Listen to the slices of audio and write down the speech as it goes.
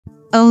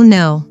Oh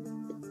no.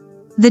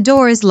 The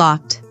door is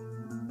locked.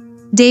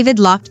 David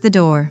locked the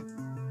door.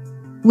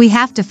 We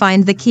have to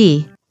find the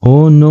key.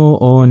 Oh no,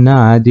 oh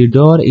nah, the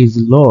door is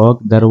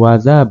locked.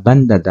 دروازه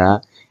بنده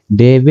ده.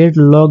 David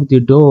locked the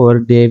door.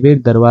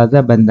 David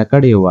دروازه بنده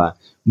کړې وه.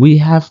 We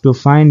have to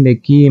find the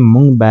key.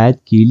 مونږ باید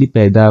کیلی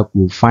پیدا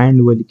کو.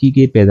 Find ویل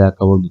کیږي پیدا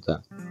کولو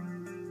ته.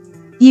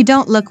 You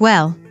don't look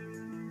well.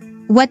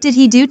 What did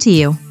he do to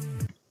you?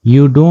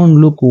 You don't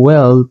look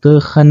well. ته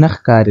ښه نه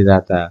ښکارې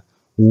راته.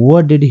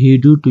 What did he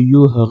do to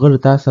you? هغه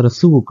تا سره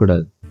څه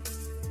وکړل؟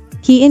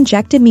 He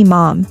injected me,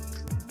 Mom.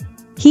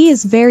 He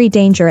is very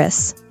dangerous.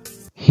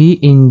 He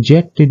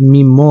injected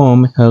me,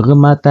 Mom. هغه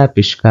ما ته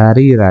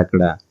پشکاری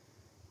راکړه.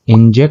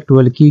 Inject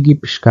ویل کیږي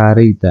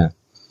پشکاری ته.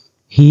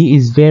 He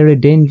is very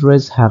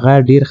dangerous. هغه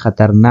ډیر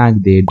خطرناک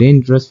دی.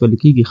 Dangerous ویل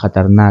کیږي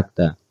خطرناک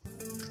ته.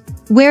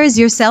 Where is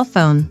your cell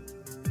phone?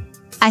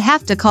 I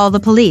have to call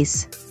the police.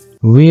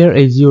 Where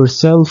is your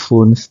cell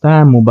phone?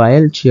 ستا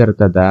موبایل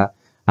چیرته ده؟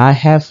 I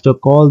have to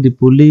call the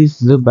police.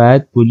 زه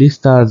باید پولیس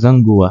ته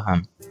زنګ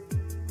ووهم.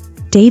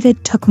 David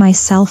took my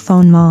cell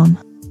phone, Mom.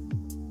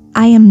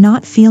 I am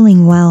not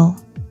feeling well.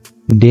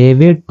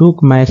 David took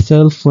my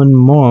cell phone,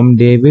 Mom.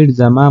 David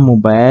زما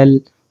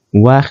موبایل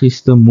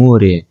واخیسته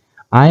مورې.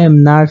 I am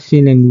not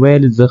feeling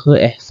well. زه ښه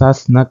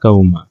احساس نه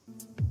کوم.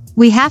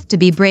 We have to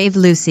be brave,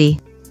 Lucy.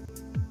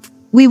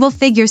 We will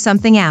figure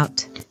something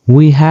out.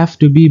 We have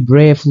to be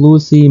brave,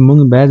 Lucy.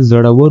 مونږ باید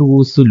زړور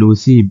اوسو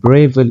Lucy.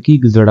 Brave ویل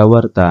کیږي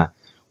زړور ته.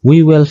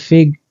 We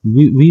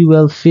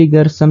will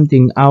figure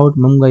something out.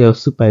 مونږ یو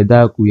څه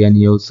پیدا کو یعنی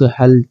یو څه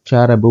حل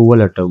چاره به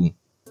ولټوو.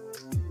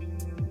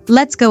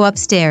 Let's go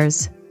upstairs.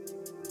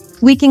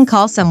 We can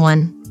call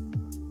someone.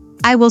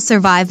 I will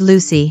survive,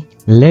 Lucy.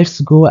 Let's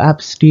go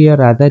upstairs.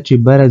 راځه چې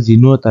بره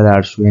زینو ته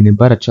لاړ شو یعنی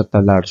بره چت ته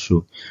لاړ شو.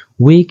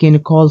 We can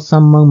call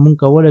someone. مونږ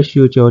کولی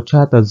شو چې یو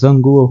چا ته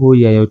زنګ ووهو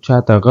یا یو چا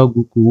ته غږ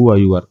وکړو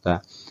ووایو ورته.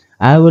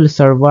 I will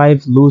survive,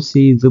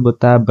 Lucy. زه به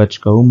تا بچ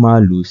کومه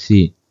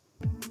Lucy.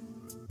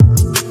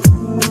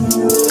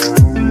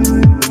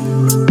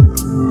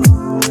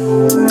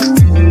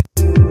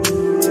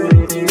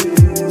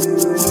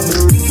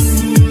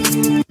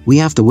 We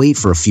have to wait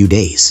for a few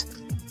days.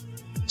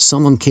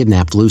 Someone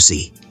kidnapped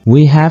Lucy.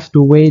 We have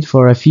to wait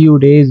for a few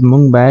days.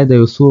 مونږ باید د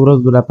یو څو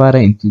ورځو لپاره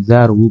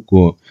انتظار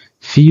وکړو.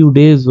 Few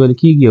days ویل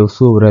کیږي یو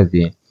څو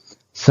ورځې.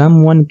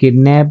 Someone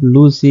kidnapped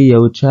Lucy.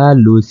 یو چا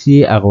لوسی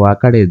اغوا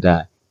کړې ده.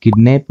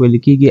 Kidnap ویل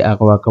کیږي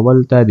اغوا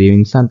کول ته د یو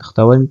انسان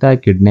تښتول ته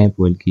kidnap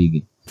ویل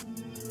کیږي.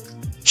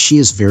 She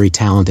is very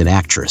talented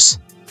actress.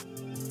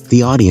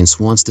 The audience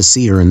wants to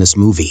see her in this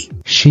movie.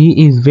 She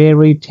is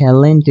very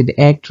talented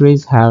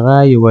actress. هغه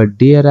یو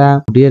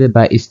ډیره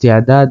با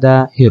استعداده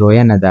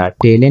هیروینه ده.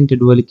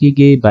 Talented ویل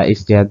کیږي با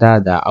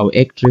استعداده او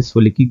actress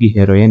ویل کیږي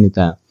هیروینه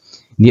ته.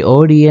 The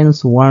audience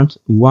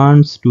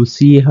wants to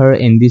see her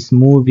in this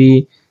movie.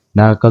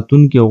 دا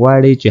کتونکي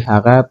غواړي چې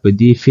هغه په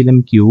دې فلم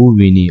کې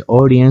وویني.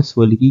 Audience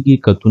ویل کیږي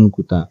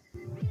کتونکو ته.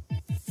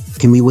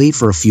 Can we wait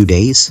for a few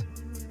days?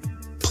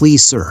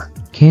 Please, sir.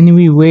 Can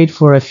we wait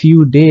for a few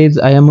days?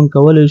 آیا موږ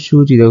کولی شو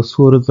چې د څو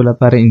ورځو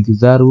لپاره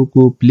انتظار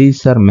وکړو؟ Please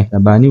sir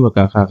مهرباني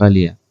وکړه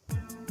ښاغلیه.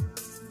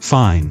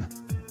 Fine.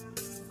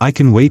 I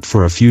can wait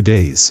for a few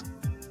days.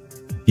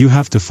 You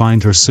have to find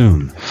her soon.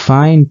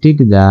 Fine ټیک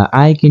ده.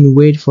 I can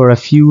wait for a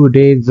few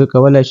days. زه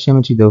کولی شم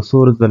چې د څو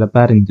ورځو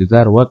لپاره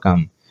انتظار وکړم.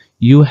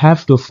 You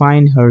have to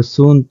find her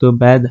soon. ته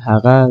باید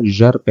هغه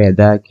ژر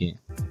پیدا کړې.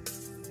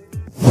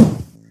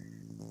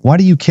 Why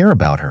do you care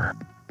about her?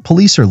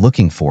 Police are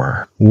looking for her.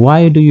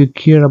 Why do you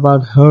care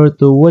about her?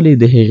 ته ولې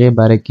د هغې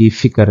باره کې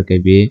فکر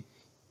کوې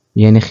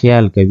یعنی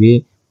خیال کوې.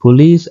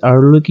 Police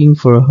are looking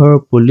for her.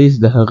 پولیس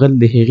د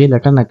هغې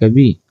لټنه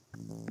کوي.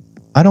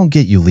 I don't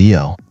get you,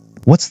 Leo.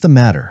 What's the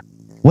matter?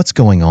 What's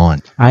going on?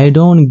 I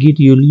don't get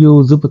you, Leo.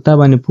 زه په تا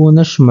باندې پوه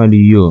نه شم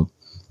لیو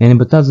یعنی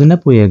په تا زه نه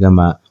پوهېږم.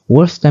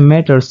 What's the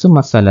matter? څه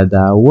مسله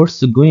ده؟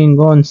 What's going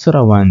on? څه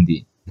روان دي؟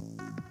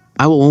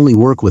 I will only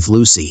work with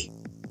Lucy.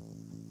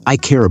 I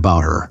care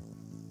about her.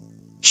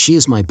 She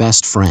is my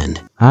best friend.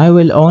 I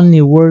will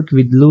only work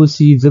with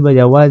Lucy. زه به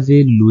یوازې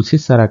لوسی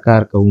سره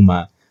کار کوم.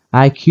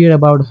 I care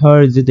about her.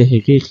 زه د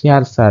هغې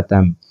خیال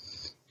ساتم.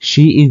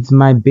 She is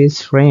my best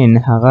friend.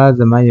 هغه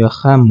زما یو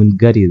ښه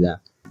ملګرې ده.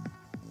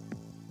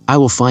 I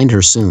will find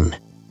her soon.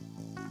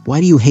 Why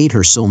do you hate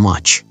her so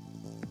much?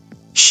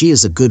 She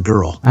is a good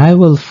girl. I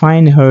will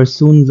find her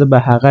soon. زه به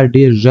هغه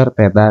ډیر ژر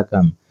پیدا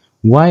کړم.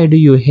 Why do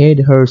you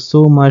hate her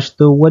so much?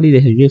 ته ولې د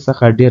هغې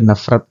څخه ډیر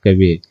نفرت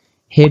کوې.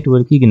 Hate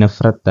ویل کیږي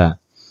نفرت ته.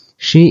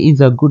 She is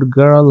a good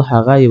girl.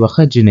 هغه یوه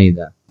ښه جنۍ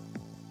ده.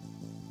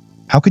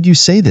 How could you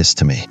say this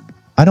to me?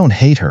 I don't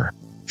hate her.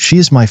 She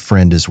is my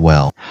friend as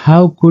well.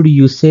 How could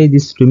you say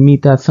this to me?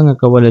 تا څنګه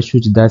کولی شو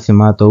چې داسې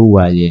ماته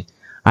ووایې.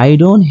 I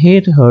don't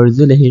hate her.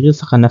 زه له هغې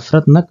څخه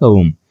نفرت نه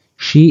کوم.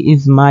 She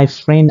is my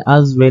friend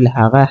as well.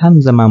 هغه هم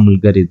زما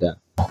ملګرې ده.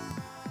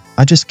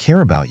 I just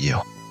care about you.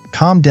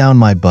 Calm down,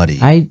 my buddy.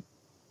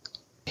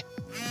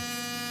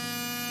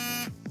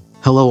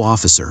 Hello,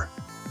 officer.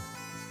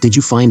 Did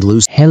you find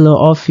Lucy? Hello,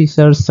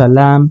 officer.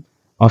 سلام.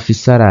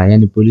 افیسر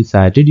یعنی پولیس.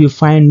 Did you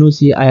find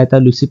Lucy? آیا تا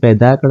لوسی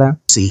پیدا کړه؟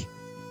 See,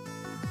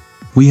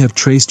 We have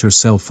traced her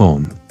cell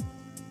phone.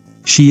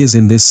 She is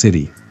in this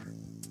city.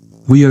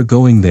 We are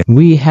going there.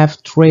 We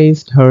have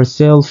traced her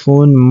cell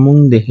phone.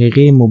 مونږ د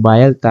هغې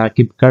موبایل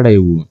تعقیب کړی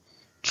وو.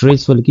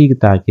 trace ول کېږي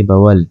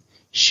تعقیبول.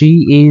 She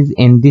is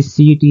in this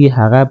city.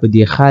 هغه په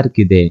دې ښار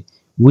کې دی.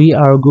 We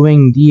are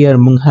going there.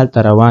 مونږ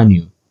هلته روان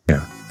یو.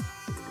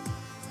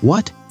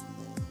 what?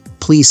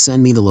 Please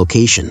send me the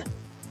location.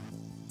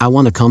 I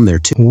want to come there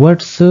too.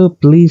 What sir?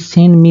 Please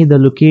send me the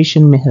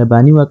location.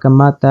 مهرباني وکړه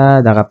ما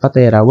ته دغه پته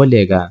یې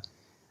راولېږه.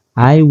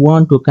 I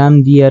want to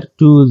come there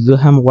too. زه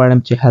هم غواړم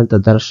چې هلته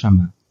درشم.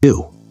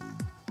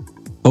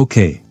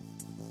 Okay.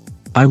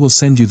 I will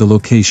send you the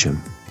location.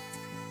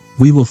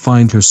 We will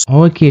find her.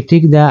 Okay,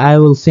 ټیک ده. I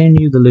will send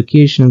you the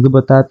location. زه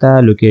به تا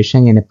ته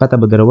لوکیشن یعنې پته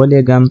به در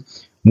ولېږم.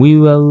 We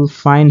will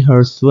find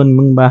her soon.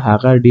 موږ به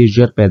هغه ډېر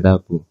ژر پیدا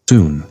کړو.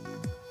 Soon.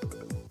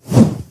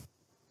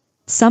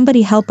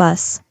 Somebody help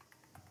us.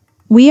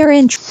 We are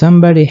in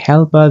Somebody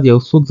help us. یو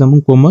څوک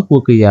زموږ کومک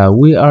وکړي یا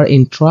we are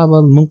in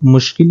trouble. موږ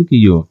مشکل کې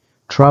یو.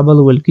 trouble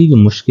ویل کېږي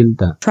مشکل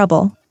ته.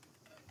 trouble.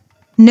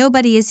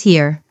 Nobody is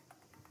here.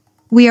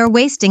 We are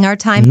wasting our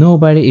time.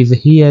 Nobody is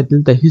here.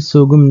 دلته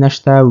هیڅوک هم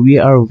نشته. We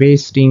are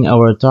wasting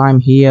our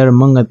time here.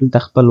 موږ دلته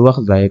خپل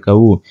وخت ضایع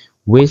کوو.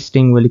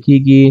 wasting ویل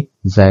کېږي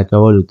ضایع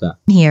کولو ته.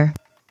 Here.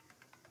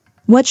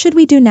 What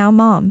should we do now,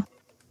 Mom?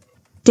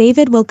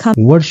 David will come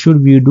What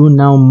should we do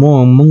now,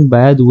 Mom? موږ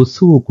باید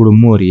وڅه وکړو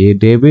مورې.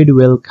 David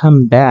will come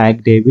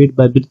back. David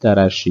به بیرته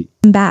راشي.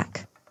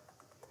 back.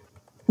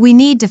 We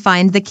need to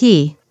find the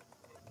key.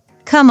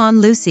 Come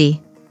on,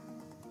 Lucy.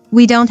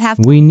 We don't have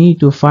We need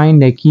to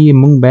find a key.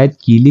 موږ باید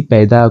کیلی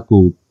پیدا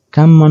کړو.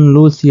 Come on,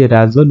 Lucy.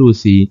 راځه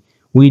Lucy.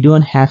 We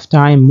don't have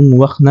time. موږ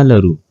وخت نه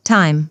لرو.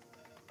 time.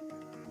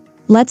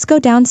 Let's go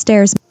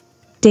downstairs.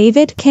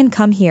 David can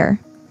come here.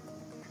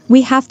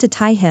 We have to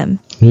tie him.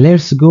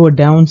 Let's go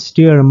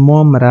downstairs.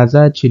 Mom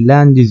راځه چې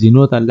لاندې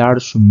زینو ته لاړ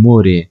شو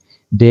مورې.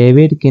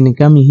 David can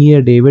come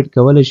here. David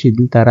کولی شي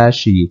دلته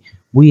راشي.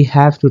 We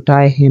have to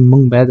tie him.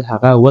 موږ باید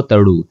هغه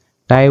وتړو.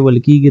 tie ویل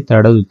کېږي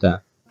تړلو ته.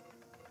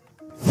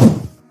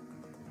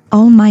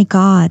 Oh my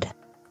God.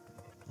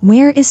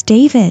 Where is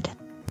David?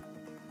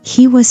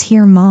 He was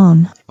here, Mom.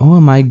 Oh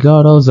my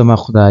God. او زما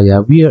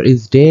خدایا. Where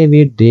is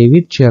David?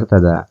 David چیرته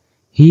ده؟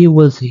 He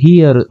was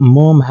here.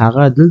 Mom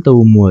هغه دلته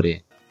و مورې.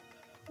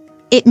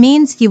 It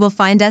means he will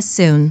find us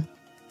soon.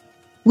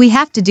 We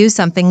have to do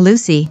something,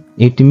 Lucy.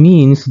 It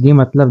means دې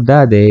مطلب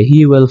دا دی.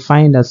 He will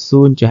find us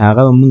soon چې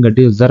هغه به موږ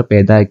ډېر زر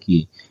پیدا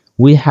کړي.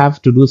 We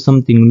have to do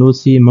something,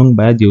 Lucy. موږ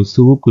باید یو څه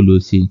وکړو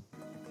Lucy.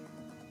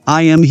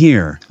 I am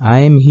here. I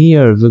am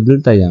here. زه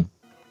دلته یم.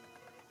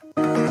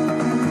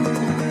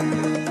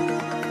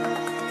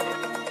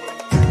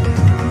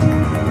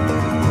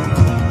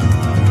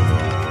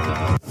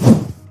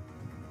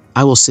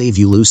 I will save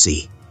you,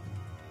 Lucy.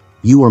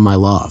 You are my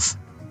love.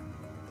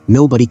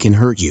 Nobody can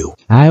hurt you.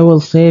 I will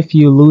save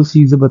you,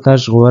 Lucy. زه به تا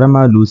ژغورم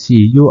Lucy.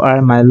 You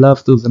are my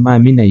love. تو زما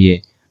مینه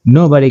یې.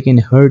 Nobody can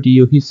hurt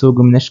you. هیڅوک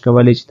هم نشي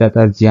کولی چې تا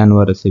ته زیان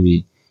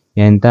ورسوي.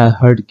 یعنې تا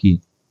hurt کړي.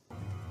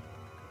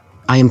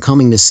 I am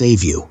coming to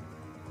save you.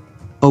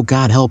 Oh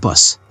God, help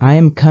us. I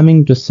am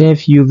coming to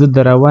save you. زه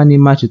در روان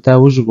یم چې تا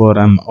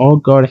وژغورم. Oh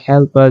God,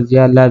 help us.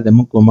 یا الله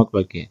زموږ کومک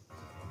وکړي.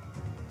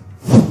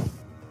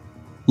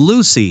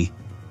 Lucy,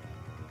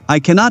 I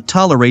cannot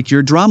tolerate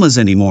your dramas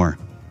anymore.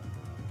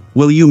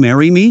 Will you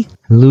marry me?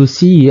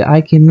 Lucy, I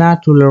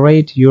cannot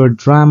tolerate your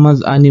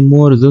dramas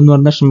anymore. زه نور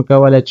نشم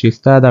کولی چې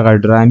ستا دغه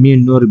ډرامې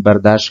نور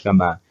برداشت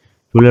کړم.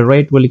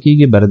 Tolerate ویل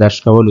کېږي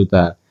برداشت کولو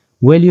ته.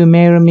 Will you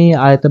marry me?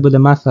 آیا ته به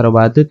د ما سره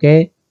واده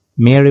کوې؟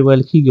 Marry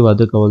ویل کېږي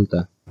واده کولو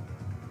ته.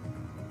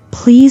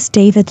 Please,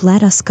 David,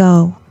 let us go.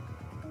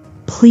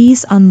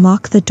 Please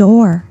unlock the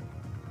door.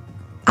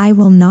 I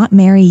will not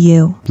marry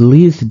you.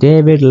 Please,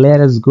 David,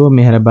 let us go.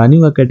 مهرباني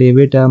وکړه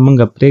ډیوډ موږ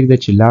پرېږده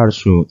چې لاړ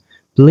شو.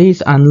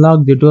 Please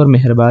unlock the door.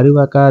 مهرباني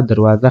وکړه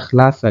دروازه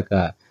خلاصه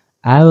کړه.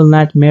 I will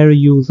not marry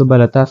you. زه به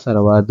له تا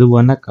سره واده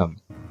ونه کړم.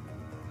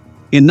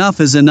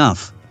 Enough is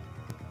enough.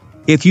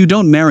 If you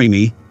don't marry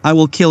me, I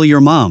will kill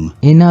your mom.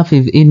 Enough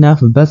is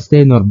enough. بس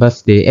دی نور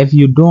بس دی. If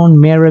you don't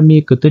marry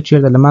me که ته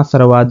چېرته له ما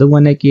سره واده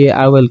ونه کړې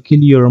I will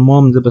kill your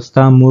mom. زه به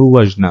ستا مور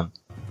وژنم.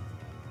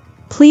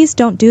 Please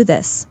don't do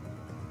this.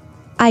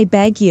 I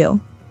beg you.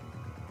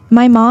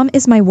 My mom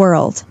is my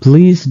world.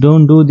 Please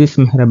don't do this.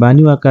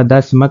 مهرباني وکړه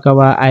داسې مه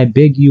کوه. I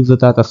beg you. زه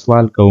تا ته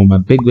سوال کوم.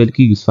 beg ویل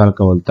کېږي سوال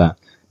کول ته.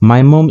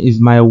 My mom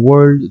is my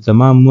world.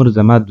 زما مور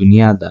زما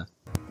دنیا ده.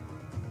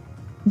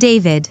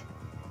 David.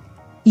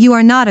 You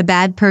are not a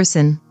bad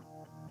person.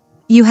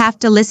 You have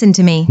to listen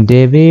to me.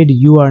 David,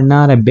 you are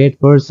not a bad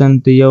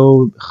person. ته یو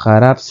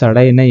خراب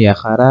سړی نه یې.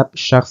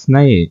 خراب شخص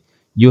نه یې.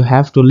 You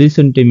have to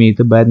listen to me.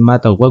 ته باید ما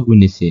ته غوږ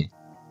ونیسې.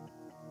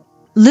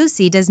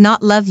 Lucy does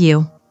not love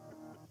you.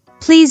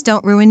 Please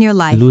don't ruin your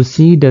life.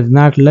 Lucy does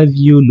not love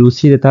you.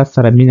 Lucy د تا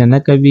سره مینه نه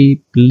کوي.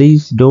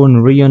 Please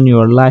don't ruin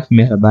your life.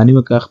 مهرباني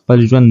وکړه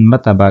خپل ژوند مه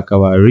تباه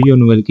کوه.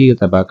 ruin ویل کېږي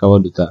تباه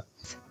کولو ته.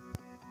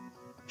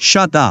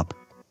 Shut up.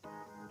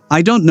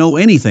 I don't know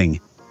anything.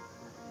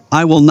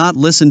 I will not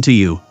listen to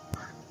you.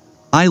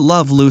 I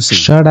love Lucy.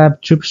 Shut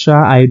up, چپ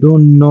شه. I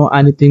don't know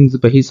anything. زه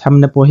په هیڅ هم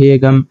نه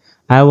پوهیږم.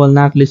 I will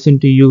not listen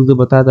to you. زه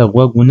به تا ته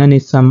غوږ ونه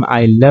نیسم.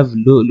 I love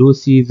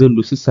Lucy. زه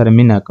لوسی سره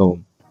مینه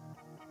کوم.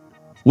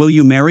 Will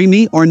you marry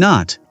me or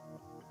not?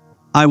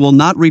 I will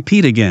not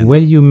repeat again.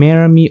 Will you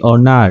marry me or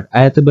not?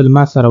 آیا ته به له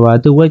ما سره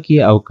واده وکړې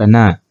او که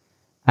نه؟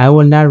 I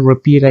will not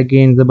repeat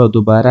again. زه به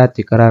دوباره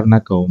تکرار نه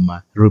کوم.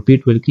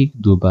 Repeat ویل کېږي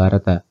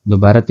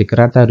دوباره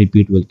تکرار ته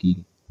repeat ویل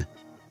کېږي.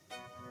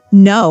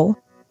 No.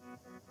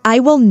 I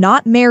will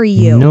not marry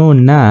you. No,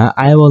 نه.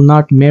 I will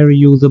not marry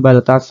you. زه به له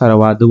تا سره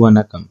واده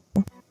ونه کړم.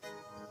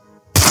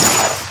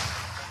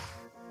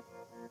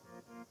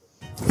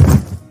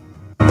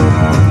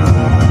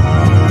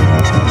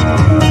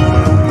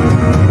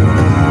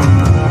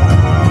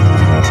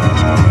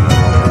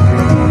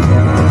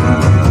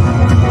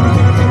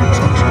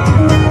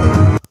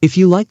 If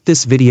you liked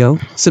this video,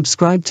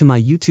 subscribe to my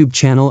YouTube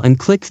channel and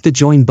click the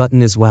join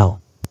button as well.